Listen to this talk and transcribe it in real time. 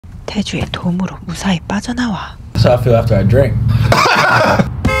태주의 도움으로 무사히 빠져나와. That's how I feel after I drink.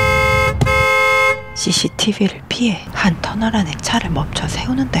 CCTV를 피해 한 터널 안에 차를 멈춰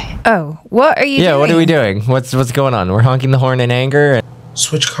세우는데. Oh, what are you doing? Yeah, what are we doing? What's going on? We're honking the horn in anger?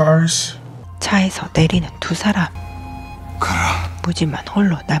 Switch cars. 차에서 내리는 두 사람. 무지만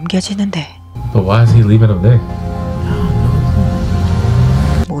홀로 남겨지는데. But why is he leaving him there?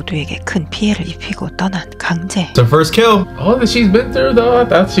 모두에게 큰 피해를 입히고 떠난 강제. It's her first kill. All that she's been through, though, I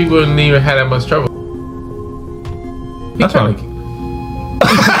thought she wouldn't even have that much trouble. That's right.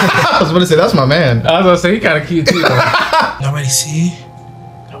 I was going to say, that's my man. I was gonna say, he kind of cute too. Nobody see?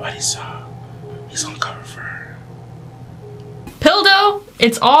 Nobody saw. He's on cover for her. Pildo,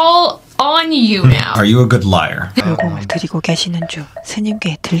 it's all on you now. Are you a good liar? öl공을 들이고 계시는 중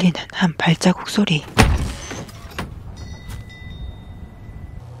스님께 들리는 한 발자국 소리.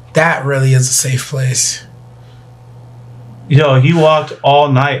 That really is a safe place. Yo, he walked all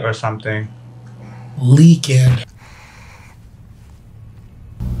night or something. Leaking.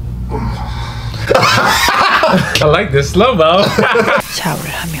 I like this slow-mo. 샤워를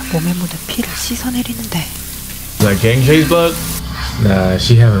하며 몸에 묻은 피를 씻어내리는데. Like gang chase blood? Nah,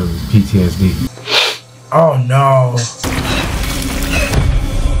 she having PTSD. Oh no.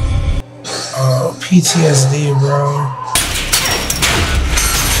 Oh, PTSD, bro.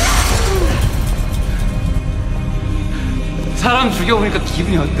 사람 죽여보니까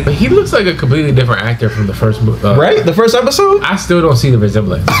기분이 어때? He looks like a completely different actor from the first movie. Right? The first episode? I still don't see the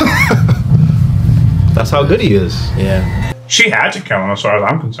resemblance. That's how good he is. Yeah. She had to kill him as far as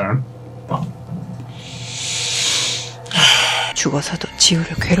I'm concerned. 죽어서도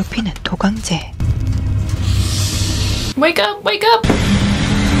지우를 괴롭히는 도강제. Wake up, wake up.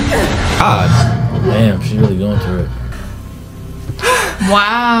 God. Damn, she's really going through it.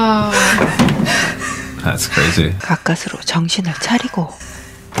 Wow. That's crazy. 가까스로 정신을 차리고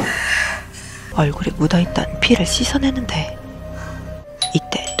얼굴에 묻어있던 피를 씻어내는데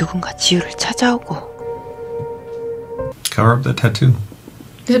이때 누군가 지우를 찾아오고. Cover up the tattoo.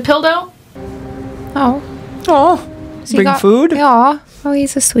 Is it Pildo? Oh. So Bring food? Yeah. Oh,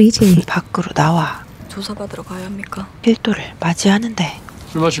 he's a sweetie. 밖으로 나와 조사받으러 가야 합니까? 필도를 맞이하는데.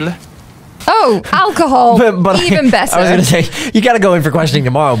 술 마실래? Oh, alcohol. But even better. I was gonna say, you gotta go in for questioning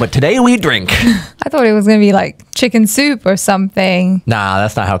tomorrow, but today we drink. I thought it was gonna be like chicken soup or something. Nah,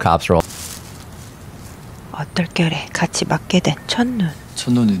 that's not how cops roll. 어떨결에 같이 맞게 된 첫눈.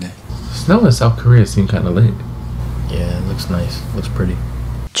 첫눈이네. Snow in South Korea seem kind of lit. Yeah, it looks nice. Looks pretty.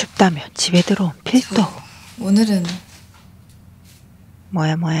 춥다며 집에 들어온 필도. 오늘은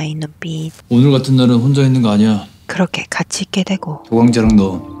뭐야 이 눈빛. 오늘 같은 날은 혼자 있는 거 아니야. 그렇게 같이 있게 되고. 도광재랑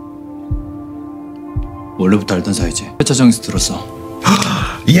너 원래부터 알던 사이지. 회차장에서 들었어.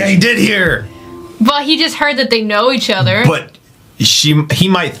 Yeah, he did hear. But he just heard that they know each other. But he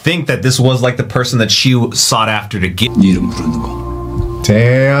might think that this was like the person that she sought after to get. 네 이름 부르는 거.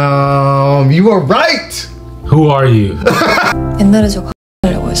 Damn, you were right. Who are you? 옛날에 저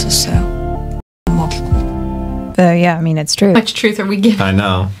하려고 했었어요. 먹이고. Yeah, I mean, it's true. How much truth are we giving? I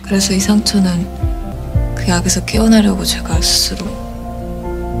know. 그래서 이 상처는 그 약에서 깨어나려고 제가 스스로.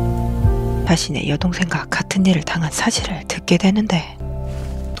 자신의 여동생과 같은 일을 당한 사실을 듣게 되는데.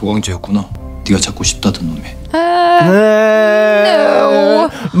 도광재였구나. 네가 찾고 싶다던 놈이. No.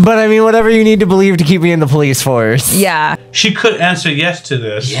 But I mean, whatever you need to believe to keep me in the police force. Yeah. She could answer yes to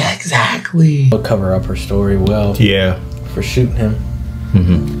this. Yeah, exactly. I'll cover up her story well. Yeah. For shooting him.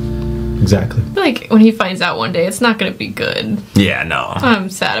 Mm-hmm. Exactly. I feel like when he finds out one day, it's not going to be good. Yeah, no. I'm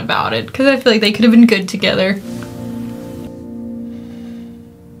sad about it because I feel like they could have been good together.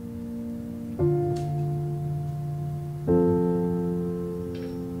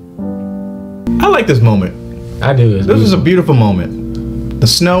 I like this moment. I do. This is a beautiful moment. The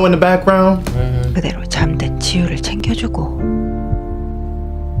snow in the background. 그대로 잠든 지우를 챙겨주고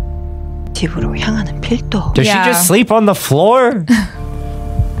집으로 향하는 필도. Does she just sleep on the floor?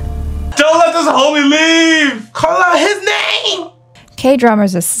 Don't let this homie leave! Call out his name!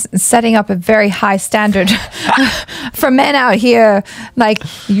 K-dramas are setting up a very high standard for men out here. Like,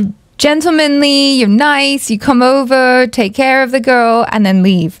 you gentlemanly, you're nice, you come over, take care of the girl, and then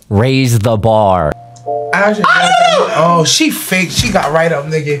leave. Raise the bar. Actually, oh, she faked. She got right up,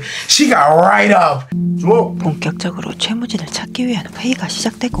 nigga. She got right up. 본격적으로 최무진을 찾기 위한 회의가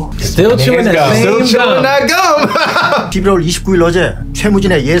시작되고. Still chewing that gum. 11월 29일 어제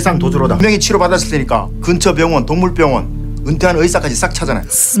최무진의 예상 도주로다. 분명히 치료받았을 테니까 근처 병원, 동물병원, 은퇴한 의사까지 싹 찾아내.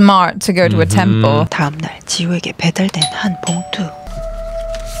 Smart to go to a temple. 다음날 지우에게 배달된 한 봉투.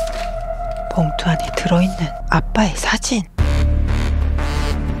 봉투 안에 들어있는 아빠의 사진.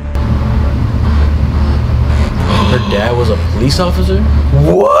 Her dad was a police officer?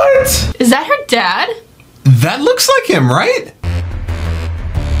 What? that her dad? That looks like him, right?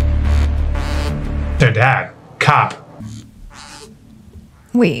 Their dad. Cop.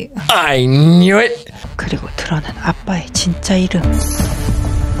 Wait. I knew it. 그리고 드러난 아빠의 진짜 이름.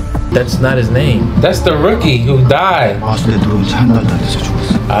 That's not his name. That's the rookie who died. 마술에 들어온 지 한 달도 안 돼서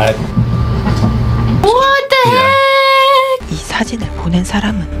죽었어. What the heck? 이 사진을 보낸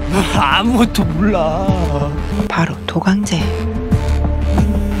사람은 아무것도 몰라. 바로 도강제.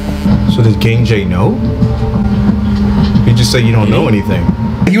 So does Gang J know? You just say you don't know anything.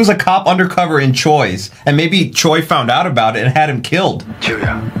 He was a cop undercover in Choi's, and maybe Choi found out about it and had him killed.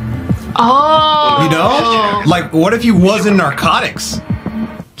 지우야. Oh. You know? Like, what if he was in narcotics?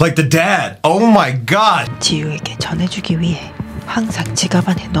 Like the dad. Oh my god. 지우에게 전해주기 위해 항상 지갑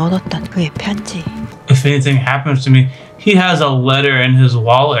안에 넣어뒀던 그의 편지. If anything happens to me, he has a letter in his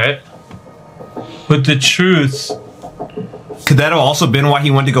wallet with the truth. Could that have also been why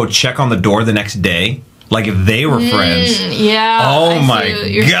he went to go check on the door the next day? Like if they were friends. Yeah. Oh I see my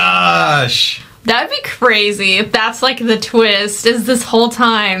what you're gosh. That'd be crazy if that's like the twist is this whole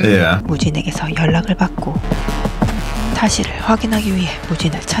time. Yeah. 무진에게서 연락을 받고 사실을 확인하기 위해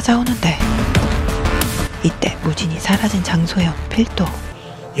무진을 찾아오는데 이때 무진이 사라진 장소에 필도.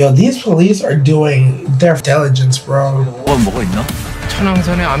 Yo, these police are doing their diligence, bro. 뭐가 있나?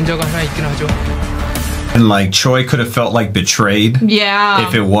 천왕선에 암자가 하나 있긴 하죠. And like Choi could have felt like betrayed. Yeah.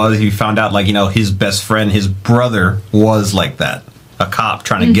 If it was, he found out like, you know, his best friend, his brother was like that. A cop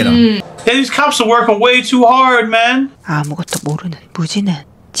trying to get him. Yeah, these cops are working way too hard, man. 아무것도 모르는 무진은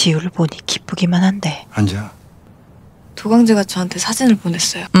지우를 보니 기쁘기만 한데. 앉아. 도강제가 저한테 사진을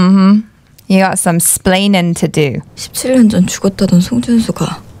보냈어요. You got some splaining to do. 17년 전 죽었다던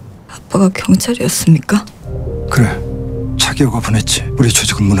송준수가 아빠가 경찰이었습니까? 그래. 차기호가 보냈지. 우리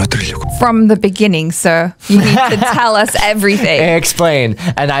조직을 무너뜨리려고. From the beginning, sir. You need to tell us everything. Explain.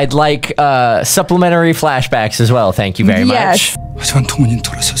 And I'd like supplementary flashbacks as well. Thank you very Yes. much. 하지만 동훈이는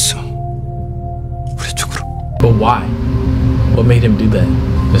돌아섰어. 우리 쪽으로. But why? What made him do that?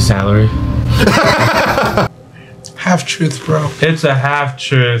 The salary. Half truth, bro. It's a half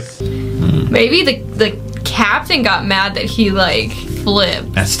truth. Maybe the captain got mad that he like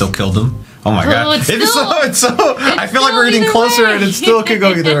flipped. That still killed him. Oh my Oh, god. it's still- I feel like we're getting either closer way. and it still could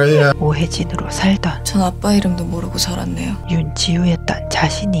go either way. Yeah. 오해진으로 살던 전 아빠 이름도 모르고 살았네요. 윤지우였던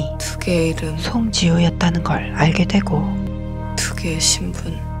자신이 두 개의 이름, 송지우였다는 걸 알게 되고 두 개의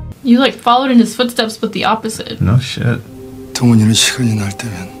신분. You like followed in his footsteps, but the opposite. No shit. 동훈이는 시간이 날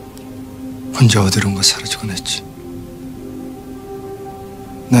때면 혼자 어디론가 사라지곤 했지.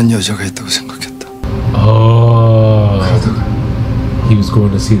 난 여자가 있다고 생각했다. Oh. He was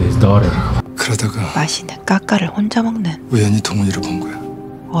going to see his daughter. 그러다가 맛있는 까까를 혼자 먹는 우연히 동훈이를 본 거야.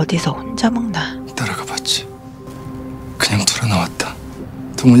 어디서 혼자 먹나. 따라가 봤지. 그냥 돌아 나왔다.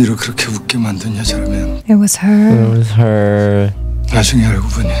 동훈이를 그렇게 웃게 만든 여자라면 It was her. It was her. 나중에 알고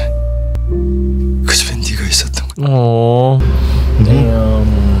보니 그 집에 네가 있었던 거야. Oh. Damn.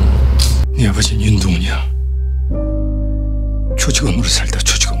 네 아버지는 윤동훈이야. 조직원으로 살다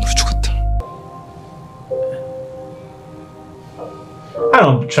조직원으로 죽었다. I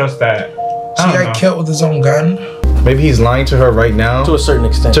don't trust that. She got killed with his own gun. Maybe he's lying to her right now. To a certain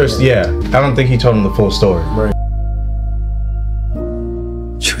extent. Yeah. I don't think he told him the full story. Right.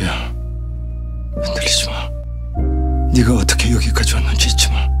 지우야, 흔들리지 마. 네가 어떻게 여기까지 왔는지 잊지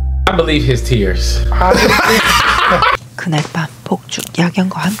마. I believe his tears. 그날 밤 복죽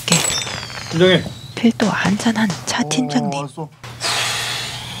야경과 함께 팀장님. 필도와 한잔하는 차 팀장님.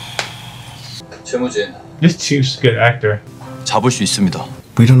 최무진. This chief's a good actor. 잡을 수 있습니다.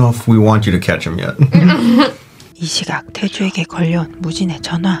 We don't know if we want you to catch him yet. 이 시각 태주에게 걸려온 무진의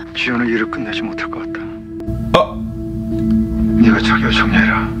전화. 지우는 일을 끝내지 못할 것 같다. 네가 자기를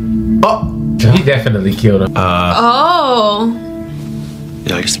정리해라. He definitely killed him. Oh.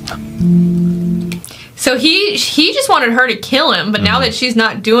 예, 알겠습니다. So he just wanted her to kill him, but now that she's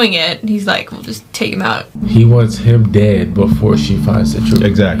not doing it, he's like, we'll just take him out. He wants him dead before she finds the truth.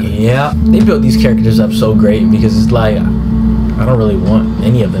 Exactly. Yeah. They built these characters up so great because it's like, I don't really want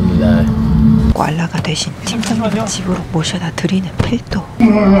any of them to die. 꽐라가 대신 팀장님을 집으로 모셔다 드리는 필도.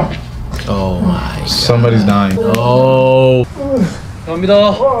 Oh my god. Somebody's dying. Oh.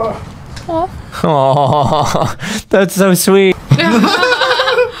 감사합니다. Oh, that's so sweet.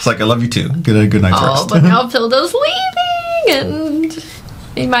 It's like, I love you too. Get a good night's Oh, rest. but now Pildo's leaving, and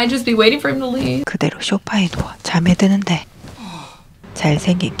they might just be waiting for him to leave. 그대로 소파에 누워 잠에 드는데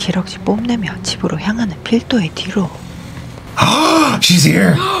잘생긴 기럭지 뽐내며 집으로 향하는 필도의 뒤로 She's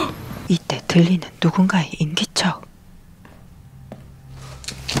here. 이때 들리는 누군가의 인기척.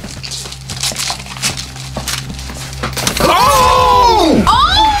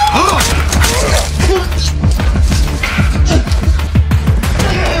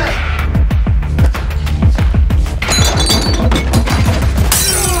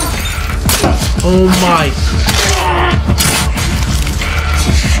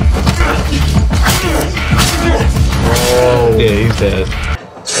 dead.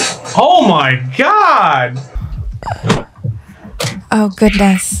 Oh my god! Oh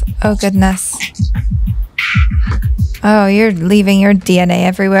goodness. Oh goodness. Oh, you're leaving your DNA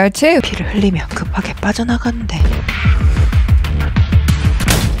everywhere too. 피를 흘리며 급하게 빠져나가는데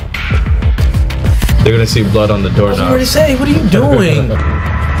They're gonna see blood on the doorknob. What did it say? What are you doing?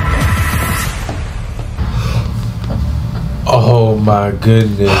 Oh my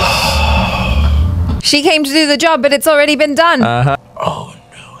goodness. She came to do the job, but it's already been done. Oh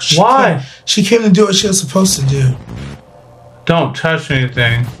no. Why? She came to do what she was supposed to do. Don't touch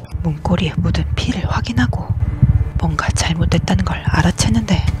anything. 문고리에 묻은 피를 확인하고 뭔가 잘못됐다는 걸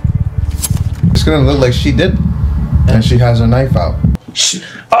알아채는데 It's gonna look like she did. And she has a knife out.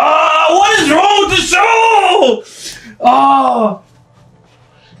 What is wrong with the show? Oh.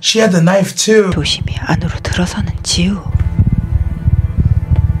 She had the knife too. 조심히 안으로 들어서는 지우.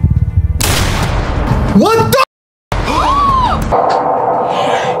 What the?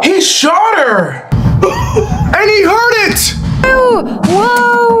 He shot her. And he heard it!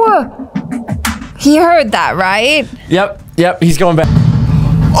 Whoa! He heard that, right? Yep, he's going back.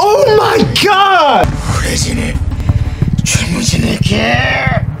 Oh my god!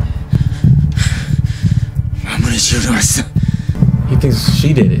 He thinks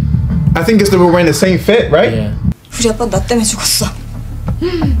she did it. I think it's that we're wearing the same fit, right? Yeah. 우리 아빠 나 때문에 죽었어.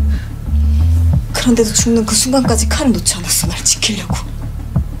 그런데도 죽는 그 순간까지 칼을 놓지 않았어. 날 지키려고.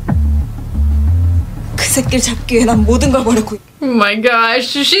 그 새끼를 잡기 위해 난 모든 걸 버렸고. Oh my gosh,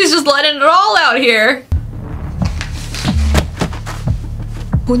 she's just letting it all out here.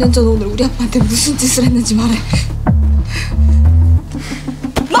 5년 전 오늘 우리 아빠한테 무슨 짓을 했는지 말해.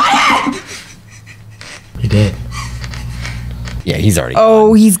 He did. Yeah, he's already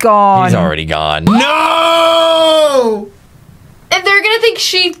Oh, he's gone. He's already gone. No! And they're gonna think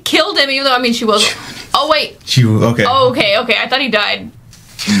she killed him, even though, I mean, she wasn't. Oh, wait. Okay. Oh, okay. I thought he died.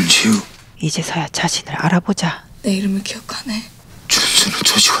 이제서야 자신을 알아보자. 내 이름을 기억하네. 준수는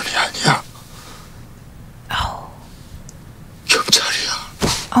조직원이 아니야. 경찰이야.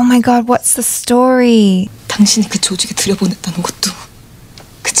 Oh my god, what's the story? 당신이 그 조직에 들여보냈다는 것도.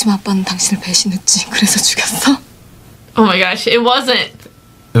 그치만 아빠는 당신을 배신했지. 그래서 죽였어. Oh my gosh, it wasn't.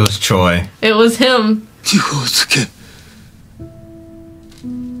 It was Choi. It was him. 네가 어떻게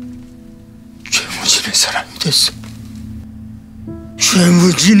최무진의 사람이 됐어?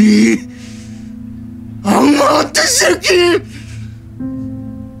 최무진이 악마 같은 새끼!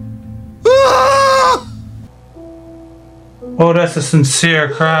 Oh, that's a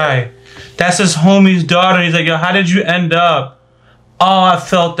sincere cry. That's his homie's daughter. He's like, yo, how did you end up? Oh, I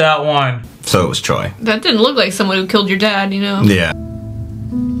felt that one. So it was Choi. That didn't look like someone who killed your dad, you know? Yeah.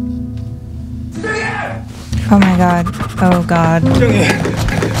 Oh my god. Oh god.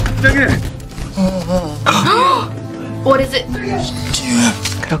 What is it?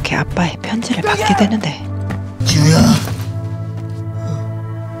 그렇게 아빠의 편지를 받게 되는데 지우야.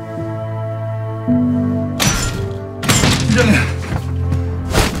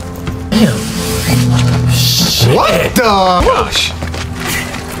 What the? Gosh.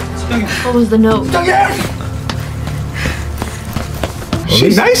 What was the note?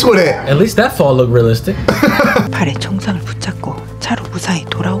 She's nice with it. At least that fall looked realistic. 팔에 총상을 붙잡고 차로 무사히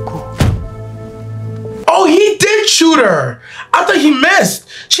돌아오고 Oh, he did shoot her. I thought he missed.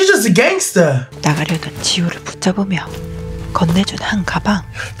 She's just a gangster. 나가려던 지우를 붙잡으며 건네준 한 가방.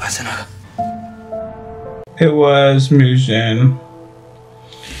 빠져나가. It was Mujin.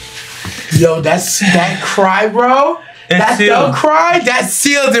 Yo, that cry, bro. That sealed. cry, that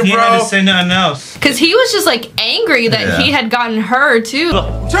sealed it, He had bro. to say nothing else. Because he was just like angry that he had gotten her too.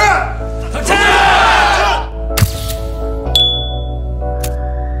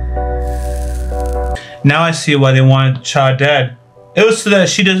 Now I see why they wanted Cha dead. It was so that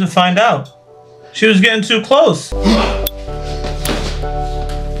she doesn't find out. She was getting too close.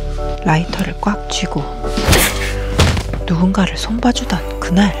 라이터를 꽉 쥐고 누군가를 손봐주던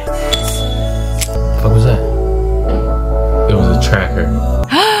그날. What was that? It was a tracker.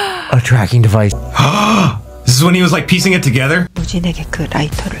 A tracking device. This is when he was like piecing it together? 무진에게 그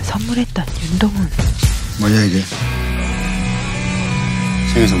라이터를 선물했던 윤동훈. 뭐냐 이게?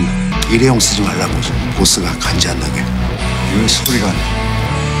 생일 선물. 일회용 쓰지 말라고 보스가 간지 안 나게. 왜 소리가 안 나?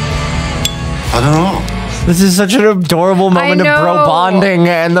 받아놔. This is such an adorable moment of bro bonding,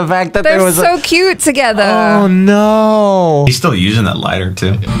 and the fact that They're there was so cute together. Oh no. He's still using that lighter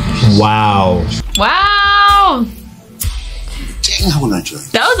too. Wow. Wow! 쨍하고 날 줄.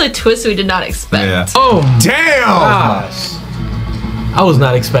 That was a twist we did not expect. Yeah. Oh, Damn! gosh. I was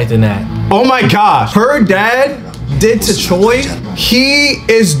not expecting that. Oh my gosh. Her dad did to Choi. He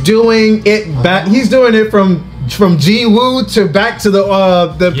is doing it back. He's doing it from from Ji-woo to back to the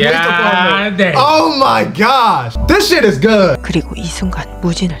police department. damn. Oh my gosh, this shit is good. 그리고 이 순간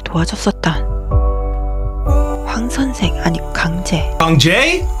무진을 도와줬었던 황 선생 아니 강재.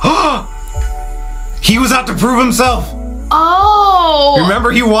 Jae? He was out to prove himself. Oh.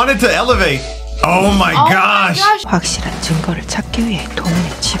 Remember, he wanted to elevate. Oh my gosh. 확실한 증거를 찾기 위해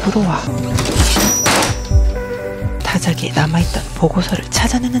도민의 집으로 와 타자기에 남아있던 보고서를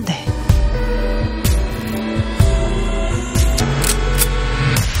찾아내는데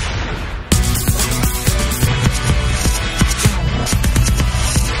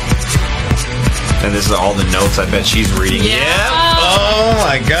And this is all the notes I bet she's reading. Yeah. Oh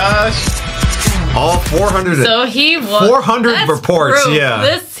my gosh. All 400. So he was 400 that's reports. proof. Yeah.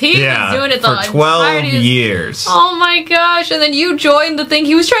 He was doing it for 12 years. Oh my gosh! And then you joined the thing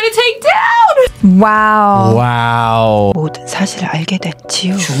he was trying to take down. Wow. Wow. 모든 사실을 알게 된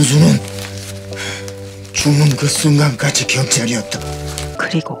지우. 준수는 죽는 그 순간까지 경찰이었다.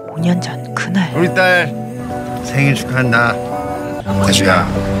 그리고 5년 전 그날 우리 딸 생일 축하한다. 다주야,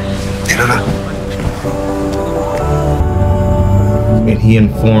 내려라. And he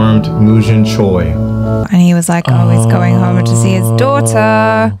informed Moojin Choi. And he was like, oh, he's going home to see his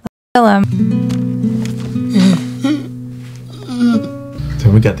daughter. Kill him. So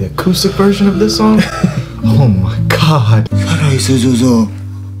we got the acoustic version of this song. Oh my god. 살아있어줘서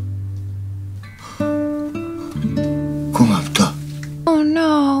고맙다. Oh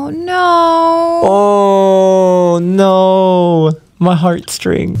no, no. Oh no. My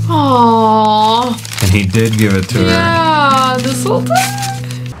heartstring. Aww. And he did give it to her. Yeah, this whole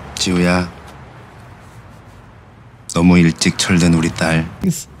time. 지우야, 너무 일찍 철든 우리 딸.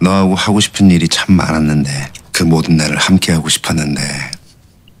 너하고 하고 싶은 일이 참 많았는데 그 모든 날을 함께 하고 싶었는데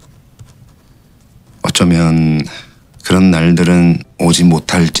어쩌면 그런 날들은 오지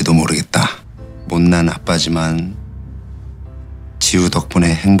못할지도 모르겠다. 못난 아빠지만 지우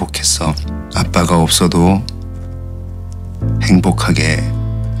덕분에 행복했어. 아빠가 없어도 행복하게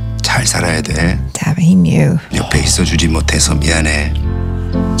잘 살아야 돼. Damn, he knew. 옆에 있어주지 못해서 미안해.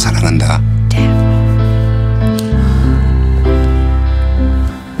 사랑한다.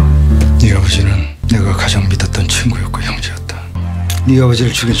 네 아버지는 내가 가장 믿었던 친구였고 형제였다. 네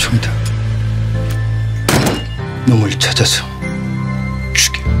아버지를 죽인 총이다. 놈을 찾아서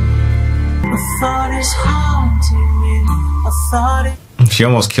죽여. She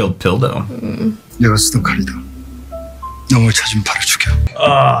almost killed Pildo. 내가 쓰던 칼이다. 놈을 찾으면 바로 죽여.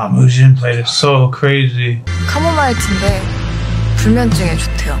 Ah, Moojin played it so crazy. 카모마일티인데 불면증에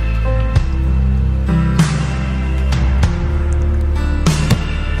좋대요.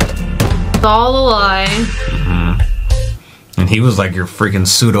 It's all a lie. And he was like your freaking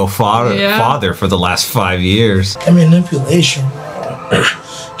pseudo father for the last 5 years. And manipulation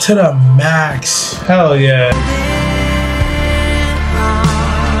to the max. Hell yeah.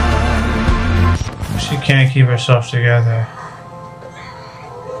 She can't keep herself together.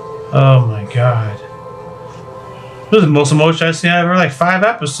 Oh my god. This is the most emotional I've seen ever. Like 5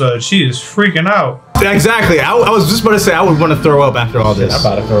 episodes. She is freaking out. Exactly. I was just about to say I would want to throw up after all this. I'm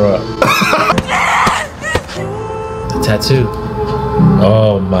about to throw up. The tattoo.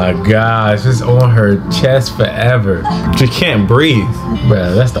 Oh my gosh, it's on her chest forever. She can't breathe.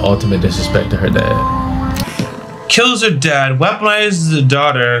 Bruh, that's the ultimate disrespect to her dad. Kills her dad, weaponizes the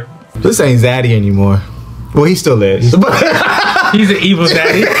daughter. This ain't Zaddy anymore. Well, he still is. He's an evil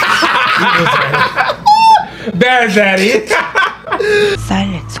daddy. Evil daddy. Bad daddy.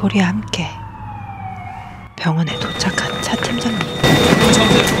 사일렌 소리와 함께 병원에 도착한 차 팀장님.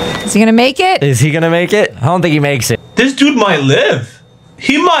 Is he gonna make it? Is he gonna make it? I don't think he makes it. This dude might live.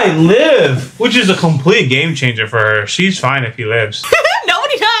 He might live, which is a complete game changer for her. She's fine if he lives.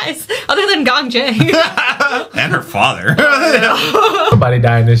 Nobody dies other than Gong Jae. And her father. Somebody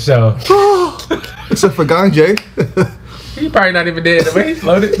died in this show. Except for Gong Jae. He probably not even dead the way he's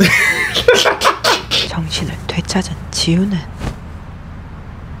loaded. 정신을 되찾은 지우는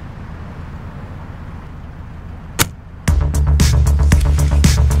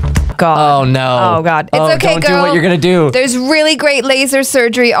God. Oh no. Oh god. It's okay, don't girl. do what you're gonna do. There's really great laser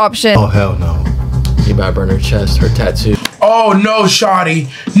surgery option. Oh hell no. You about to burn her chest, her tattoo. Oh no, Shawty.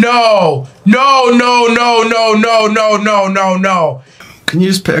 No. No, no, no, no, no, no, no, no, no. Can you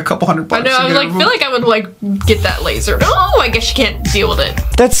just pay a couple $100 I know. I was like, feel like I would like get that laser. Oh, I guess she can't deal with it.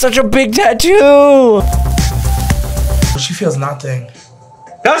 That's such a big tattoo. She feels nothing.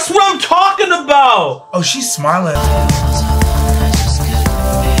 That's what I'm talking about. Oh, she's smiling.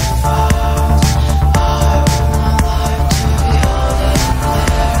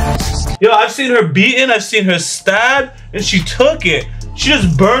 Yo, I've seen her beaten, I've seen her stabbed, and she took it. She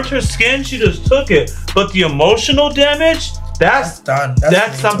just burnt her skin, she just took it. But the emotional damage, that's done.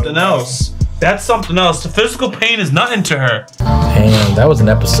 That's something else. That's something else. The physical pain is nothing to her. Damn, that was an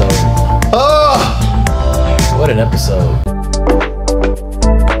episode. Oh! What an episode.